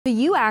So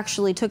you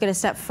actually took it a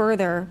step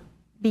further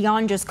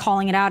beyond just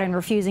calling it out and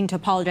refusing to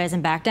apologize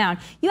and back down.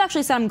 You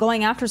actually said, I'm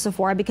going after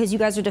Sephora because you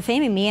guys are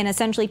defaming me and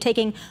essentially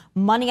taking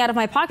money out of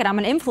my pocket. I'm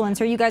an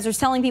influencer. You guys are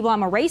telling people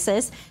I'm a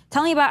racist.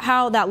 Tell me about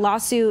how that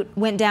lawsuit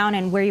went down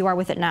and where you are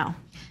with it now.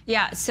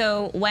 Yeah,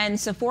 so when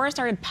Sephora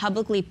started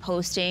publicly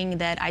posting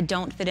that I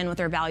don't fit in with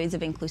their values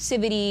of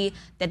inclusivity,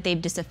 that they've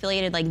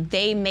disaffiliated, like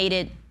they made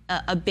it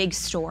a big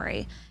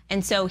story.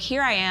 And so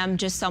here I am,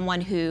 just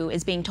someone who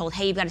is being told,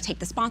 hey, you've got to take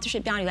the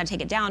sponsorship down, you've got to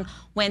take it down.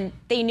 When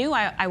they knew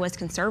I was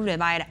conservative,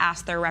 I had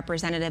asked their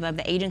representative of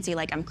the agency,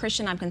 like, I'm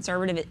Christian, I'm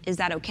conservative, is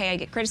that okay? I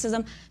get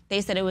criticism.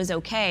 They said it was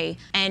okay.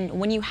 And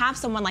when you have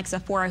someone like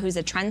Sephora who's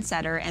a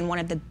trendsetter and one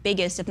of the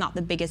biggest, if not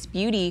the biggest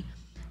beauty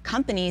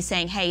companies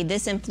saying, hey,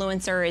 this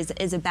influencer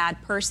is a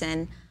bad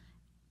person,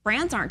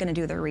 brands aren't going to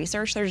do their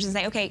research. They're just going to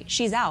say, okay,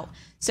 she's out.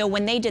 So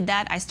when they did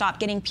that, I stopped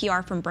getting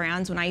PR from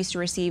brands. When I used to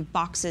receive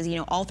boxes,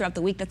 all throughout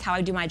the week, that's how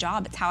I do my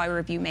job. It's how I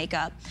review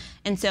makeup.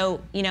 And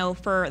so,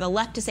 for the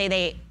left to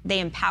say they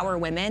empower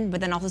women,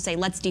 but then also say,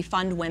 let's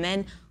defund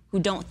women who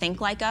don't think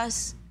like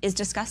us is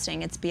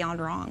disgusting. It's beyond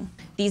wrong.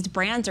 These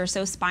brands are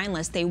so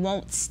spineless. They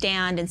won't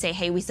stand and say,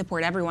 hey, we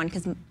support everyone,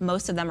 because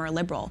most of them are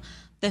liberal.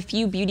 The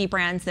few beauty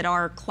brands that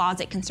are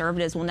closet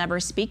conservatives will never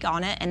speak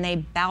on it, and they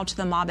bow to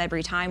the mob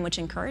every time, which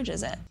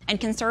encourages it. And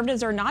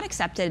conservatives are not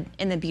accepted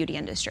in the beauty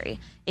industry.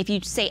 If you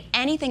say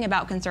anything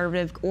about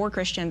conservative or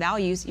Christian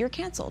values, you're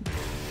canceled.